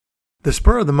The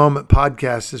Spur of the Moment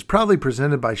podcast is proudly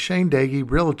presented by Shane Doege,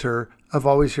 Realtor of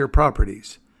Always Here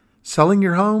Properties. Selling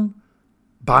your home,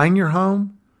 buying your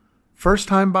home,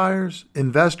 first-time buyers,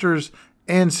 investors,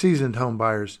 and seasoned home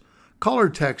buyers. Call or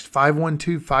text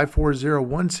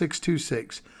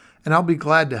 512-540-1626, and I'll be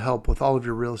glad to help with all of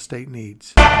your real estate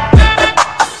needs.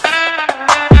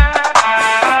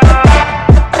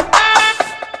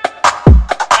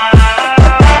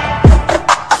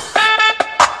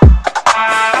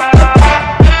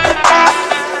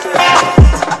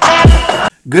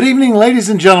 Good evening, ladies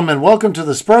and gentlemen. Welcome to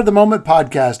the Spur of the Moment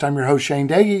podcast. I'm your host, Shane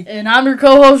Doege. And I'm your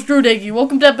co-host, Drew Doege.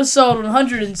 Welcome to episode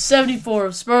 174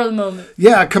 of Spur of the Moment.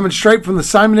 Yeah, coming straight from the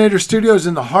Simonator Studios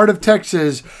in the heart of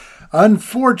Texas.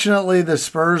 Unfortunately, the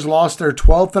Spurs lost their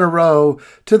 12th in a row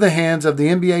to the hands of the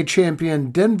NBA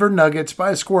champion Denver Nuggets by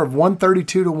a score of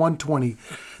 132-120.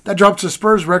 That drops the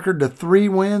Spurs record to 3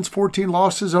 wins, 14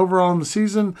 losses overall in the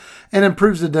season, and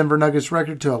improves the Denver Nuggets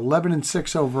record to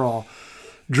 11-6 overall.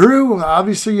 Drew,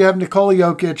 obviously you have Nikola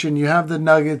Jokic and you have the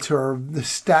Nuggets, who are the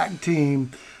stacked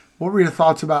team. What were your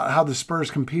thoughts about how the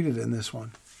Spurs competed in this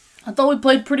one? I thought we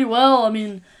played pretty well. I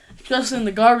mean, especially in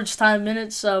the garbage time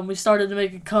minutes, we started to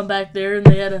make a comeback there, and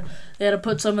they had to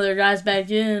put some of their guys back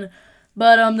in.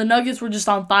 But the Nuggets were just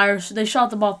on fire. So they shot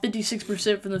the ball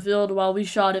 56% from the field, while we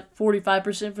shot it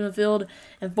 45% from the field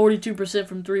and 42%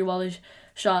 from three, while we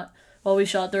shot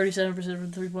 37% from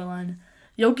the three-point line.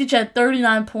 Jokic had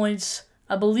 39 points.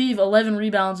 I believe 11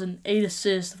 rebounds and 8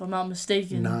 assists, if I'm not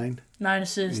mistaken. 9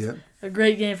 assists. Yep. A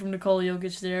great game from Nikola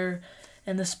Jokic there.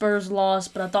 And the Spurs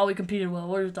lost, but I thought we competed well.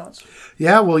 What are your thoughts?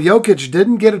 Yeah, well, Jokic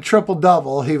didn't get a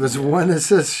triple-double. He was 1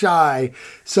 assist shy,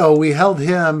 so we held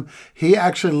him. He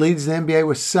actually leads the NBA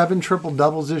with 7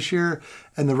 triple-doubles this year,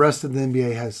 and the rest of the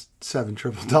NBA has 7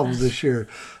 triple-doubles this year.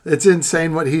 It's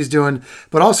insane what he's doing.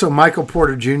 But also Michael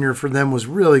Porter Jr. for them was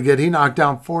really good. He knocked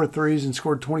down 4 threes and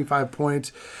scored 25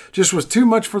 points. Just was too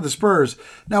much for the Spurs.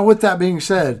 Now, with that being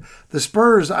said, the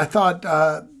Spurs, I thought,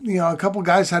 a couple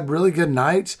guys had really good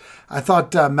nights. I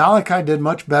thought Malachi did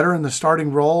much better in the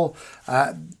starting role,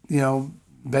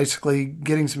 basically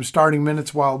getting some starting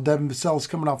minutes while Devin Vassell's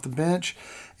coming off the bench.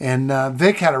 And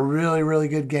Vic had a really, really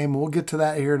good game. We'll get to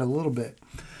that here in a little bit.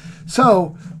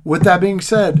 So, with that being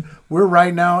said, we're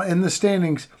right now in the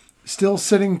standings, still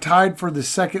sitting tied for the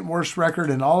second worst record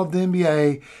in all of the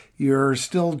NBA. You're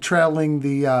still trailing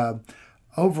the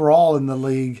overall in the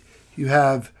league. You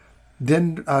have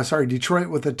Detroit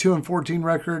with a 2-14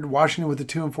 record, Washington with a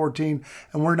 2-14,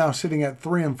 and we're now sitting at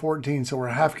 3-14. So we're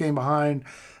a half game behind.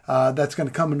 That's going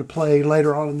to come into play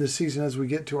later on in this season as we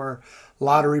get to our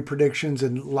lottery predictions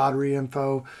and lottery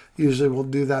info. Usually we'll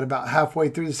do that about halfway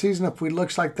through the season. If it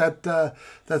looks like that,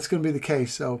 that's going to be the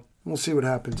case. So we'll see what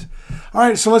happens. All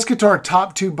right, so let's get to our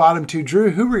top 2, bottom 2.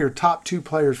 Drew, who were your top 2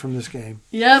 players from this game?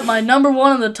 Yeah, my number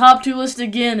 1 on the top 2 list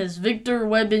again is Victor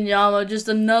Wembanyama. Just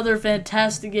another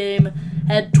fantastic game.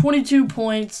 Had 22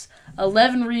 points,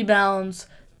 11 rebounds,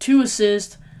 2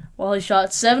 assists, while he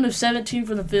shot 7 of 17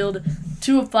 from the field,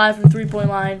 2 of 5 from the three-point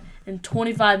line in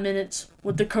 25 minutes,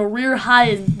 with the career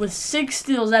high with 6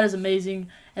 steals. That is amazing,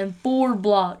 and 4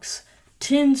 blocks.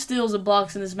 10 steals and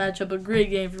blocks in this matchup. A great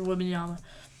game for Wembanyama.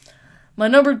 My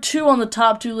number 2 on the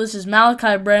top 2 list is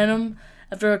Malachi Branham.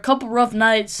 After a couple rough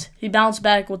nights, he bounced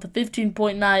back with a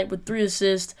 15-point night with 3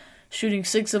 assists, shooting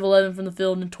 6 of 11 from the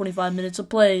field in 25 minutes of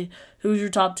play. Who's your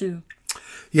top 2?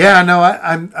 Yeah, no,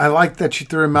 I like that you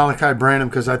threw in Malachi Branham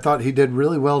because I thought he did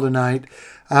really well tonight.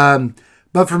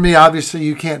 But for me, obviously,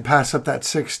 you can't pass up that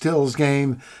 6 steals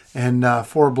game and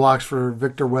 4 blocks for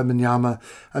Victor Wembanyama.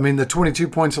 I mean, the 22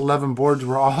 points, 11 boards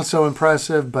were also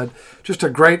impressive, but just a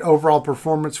great overall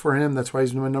performance for him. That's why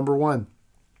he's my number 1.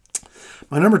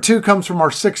 My number 2 comes from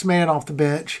our 6th man off the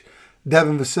bench,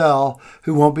 Devin Vassell,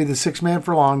 who won't be the 6th man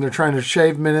for long. They're trying to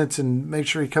shave minutes and make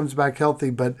sure he comes back healthy.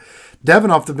 But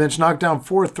Devin off the bench knocked down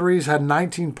 4 threes, had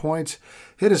 19 points,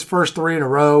 hit his first 3 in a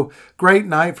row. Great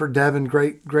night for Devin.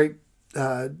 Great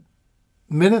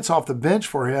minutes off the bench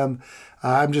for him.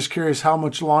 I'm just curious how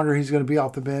much longer he's going to be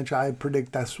off the bench. I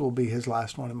predict this will be his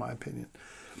last one, in my opinion.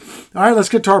 All right, let's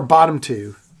get to our bottom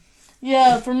 2.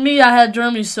 Yeah, for me, I had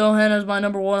Jeremy Sohan as my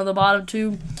number 1 on the bottom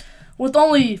 2. With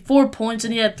only 4 points,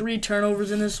 and he had 3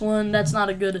 turnovers in this one. That's not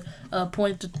a good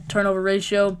point-to-turnover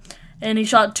ratio. And he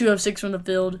shot 2 of 6 from the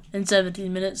field in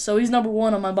 17 minutes. So he's number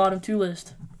 1 on my bottom 2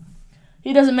 list.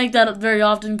 He doesn't make that up very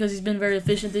often because he's been very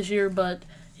efficient this year, but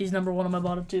he's number 1 on my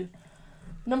bottom 2.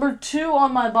 Number 2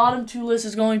 on my bottom 2 list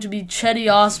is going to be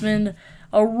Cedi Osman.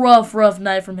 A rough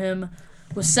night from him.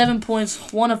 With 7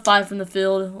 points, 1 of 5 from the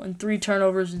field, and 3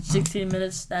 turnovers in 16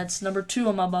 minutes. That's number 2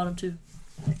 on my bottom 2.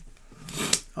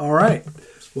 All right.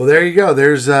 Well, there you go.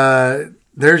 There's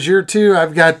There's your two.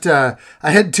 I've got. I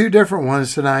had two different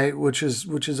ones tonight, which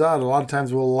is odd. A lot of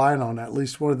times we'll align on at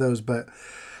least one of those, but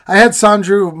I had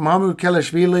Sandru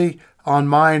Mamukelashvili on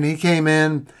mine. He came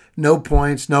in, no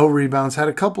points, no rebounds, had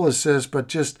a couple assists, but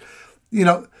just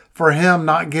for him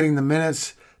not getting the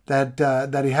minutes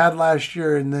that he had last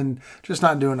year, and then just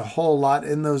not doing a whole lot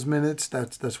in those minutes.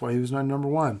 That's why he was my number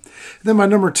one. And then my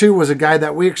number two was a guy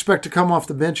that we expect to come off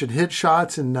the bench and hit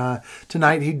shots, and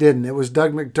tonight he didn't. It was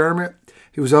Doug McDermott.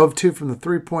 He was 0 of 2 from the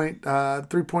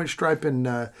three-point stripe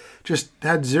and just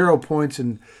had 0 points,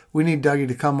 and we need Dougie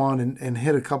to come on and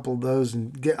hit a couple of those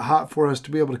and get hot for us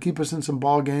to be able to keep us in some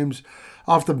ball games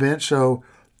off the bench. So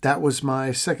that was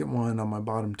my second one on my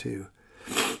bottom two.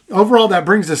 Overall, that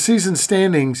brings the season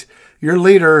standings. Your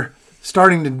leader,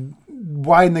 starting to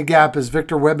widen the gap, is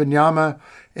Victor Wembanyama.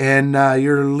 And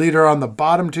your leader on the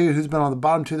bottom two, who's been on the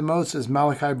bottom two the most, is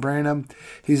Malachi Branham.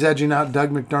 He's edging out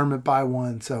Doug McDermott by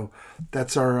 1. So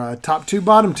that's our top two,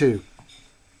 bottom two.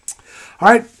 All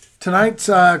right, tonight's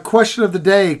question of the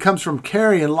day comes from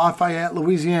Carrie in Lafayette,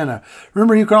 Louisiana.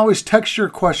 Remember, you can always text your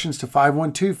questions to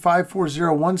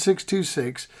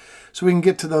 512-540-1626 so we can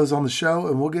get to those on the show,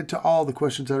 and we'll get to all the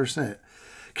questions that are sent.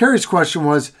 Carrie's question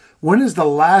was, when is the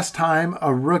last time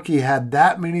a rookie had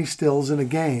that many steals in a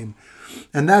game?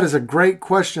 And that is a great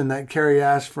question that Carrie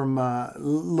asked from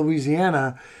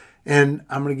Louisiana, and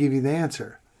I'm going to give you the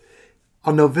answer.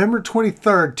 On November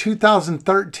 23rd,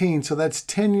 2013, so that's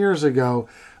 10 years ago,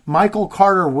 Michael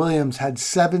Carter Williams had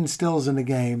 7 steals in a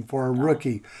game for a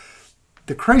rookie.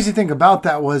 The crazy thing about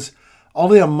that was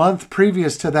only a month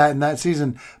previous to that in that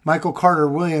season, Michael Carter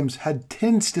Williams had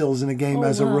 10 steals in a game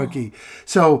as a rookie.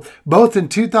 So both in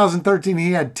 2013,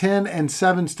 he had 10 and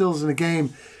 7 steals in a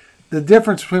game. The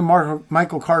difference between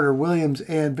Michael Carter Williams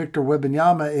and Victor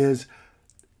Wembanyama is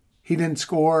he didn't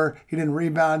score, he didn't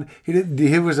rebound,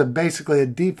 he was basically a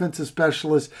defensive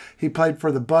specialist. He played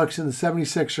for the Bucks and the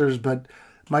 76ers, but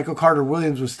Michael Carter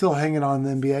Williams was still hanging on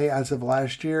in the NBA as of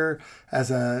last year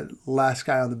as a last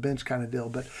guy on the bench kind of deal.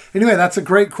 But anyway, that's a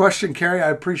great question, Carrie. I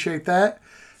appreciate that.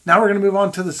 Now we're going to move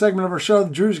on to the segment of our show.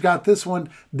 Drew's got this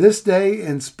one, This Day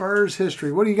in Spurs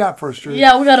History. What do you got for us, Drew?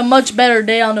 Yeah, we got a much better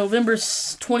day on November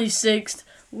 26th.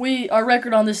 Our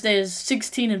record on this day is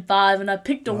 16-5, and I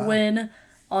picked a win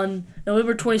on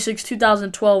November 26,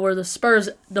 2012, where the Spurs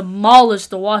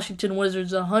demolished the Washington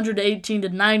Wizards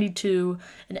 118-92,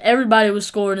 and everybody was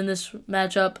scoring in this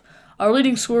matchup. Our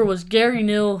leading scorer was Gary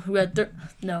Neal, who had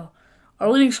Our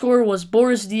leading scorer was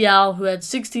Boris Diaw, who had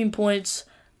 16 points,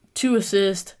 2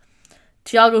 assists.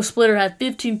 Thiago Splitter had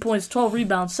 15 points, 12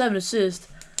 rebounds, 7 assists.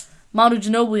 Manu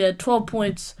Ginobili had 12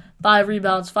 points, 5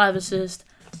 rebounds, 5 assists.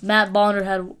 Matt Bonner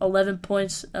had 11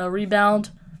 points, a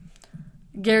rebound.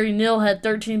 Gary Neal had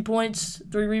 13 points,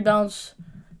 3 rebounds.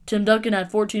 Tim Duncan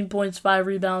had 14 points, 5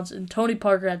 rebounds. And Tony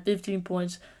Parker had 15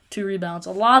 points, 2 rebounds.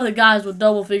 A lot of guys with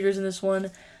double figures in this one.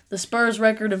 The Spurs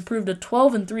record improved to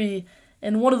 12-3.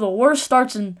 And one of the worst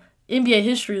starts in NBA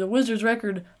history, the Wizards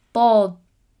record falls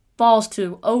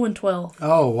to 0-12.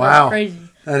 Oh, wow. That's crazy.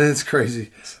 That is crazy.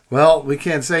 Well, we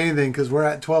can't say anything because we're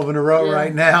at 12 in a row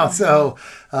right now. So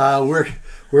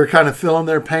we're kind of feeling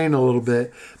their pain a little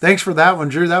bit. Thanks for that one,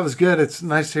 Drew. That was good. It's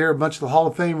nice to hear a bunch of the Hall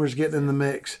of Famers getting in the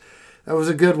mix. That was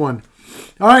a good one.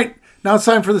 All right. Now it's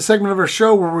time for the segment of our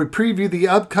show where we preview the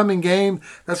upcoming game.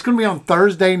 That's going to be on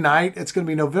Thursday night. It's going to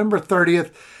be November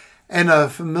 30th. And a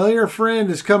familiar friend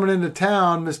is coming into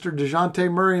town, Mr. DeJounte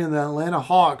Murray and the Atlanta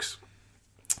Hawks.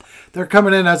 They're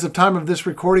coming in, as of time of this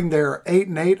recording, they're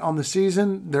 8-8 on the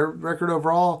season, their record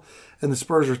overall, and the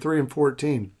Spurs are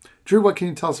 3-14. Drew, what can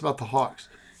you tell us about the Hawks?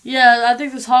 Yeah, I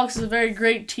think this Hawks is a very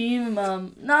great team.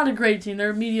 Not a great team, they're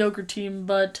a mediocre team,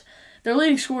 but their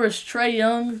leading scorer is Trae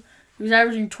Young, who's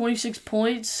averaging 26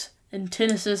 points and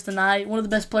 10 assists tonight, one of the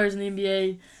best players in the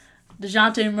NBA.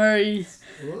 DeJounte Murray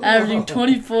averaging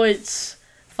 20 points,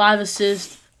 5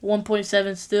 assists,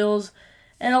 1.7 steals,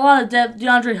 and a lot of depth.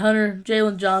 DeAndre Hunter,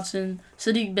 Jalen Johnson,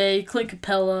 Sadiq Bey, Clint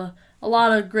Capella, a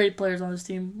lot of great players on this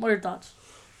team. What are your thoughts?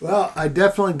 Well, I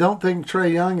definitely don't think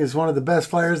Trae Young is one of the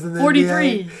best players in the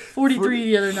 43. NBA. 43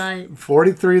 the other night.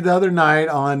 43 the other night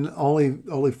on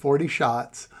only 40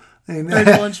 shots.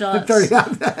 31 shots. 30,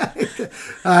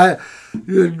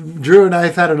 Drew and I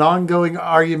have had an ongoing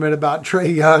argument about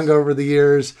Trae Young over the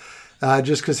years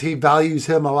just because he values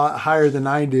him a lot higher than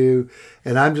I do.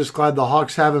 And I'm just glad the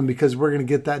Hawks have him because we're going to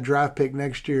get that draft pick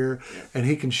next year and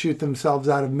he can shoot themselves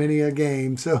out of many a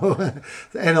game. So,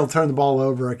 and he'll turn the ball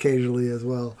over occasionally as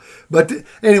well. But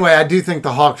anyway, I do think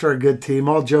the Hawks are a good team.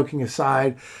 All joking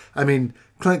aside, I mean,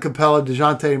 Clint Capella,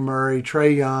 DeJounte Murray,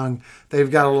 Trae Young,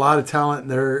 they've got a lot of talent in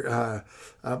their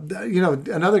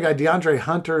Another guy, DeAndre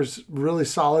Hunter's really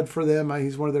solid for them.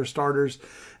 He's one of their starters.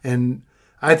 And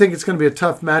I think it's going to be a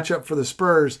tough matchup for the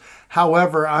Spurs.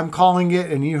 However, I'm calling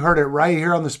it, and you heard it right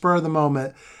here on the spur of the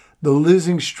moment, the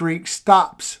losing streak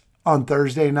stops on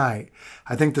Thursday night.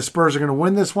 I think the Spurs are going to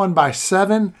win this one by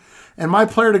 7. And my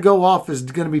player to go off is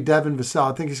going to be Devin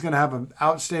Vassell. I think he's going to have an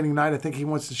outstanding night. I think he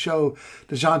wants to show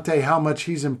DeJounte how much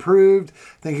he's improved.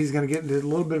 I think he's going to get into a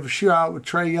little bit of a shootout with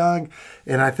Trae Young.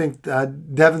 And I think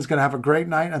Devin's going to have a great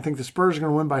night. And I think the Spurs are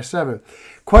going to win by 7.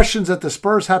 Questions that the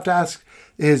Spurs have to ask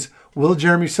is, will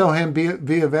Jeremy Sohan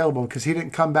be available? Because he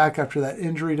didn't come back after that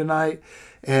injury tonight.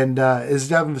 And is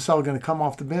Devin Vassell going to come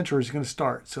off the bench, or is he going to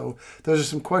start? So those are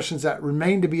some questions that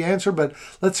remain to be answered. But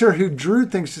let's hear who Drew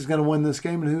thinks is going to win this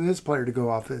game and who his player to go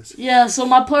off is. Yeah, so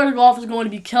my player to go off is going to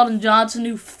be Keldon Johnson,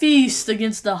 who feasts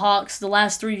against the Hawks the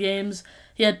last 3 games.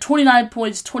 He had 29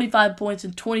 points, 25 points,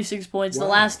 and 26 points the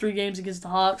last 3 games against the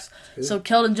Hawks. So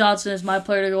Keldon Johnson is my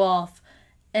player to go off.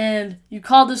 And you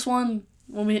called this one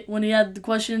when he had the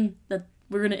question that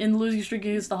we're going to end the losing streak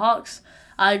against the Hawks.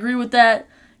 I agree with that.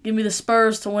 Give me the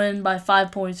Spurs to win by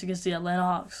 5 points against the Atlanta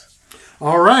Hawks.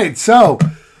 All right, so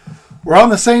we're on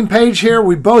the same page here.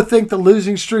 We both think the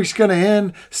losing streak's going to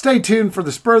end. Stay tuned for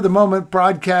the Spur of the Moment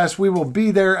broadcast. We will be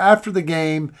there after the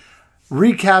game,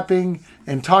 recapping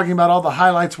and talking about all the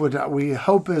highlights, what we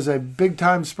hope is a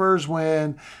big-time Spurs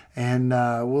win, and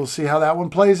we'll see how that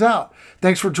one plays out.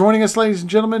 Thanks for joining us, ladies and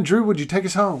gentlemen. Drew, would you take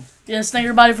us home? Yes, thank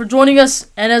everybody for joining us,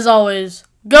 and as always,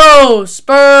 go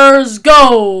Spurs,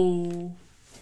 go!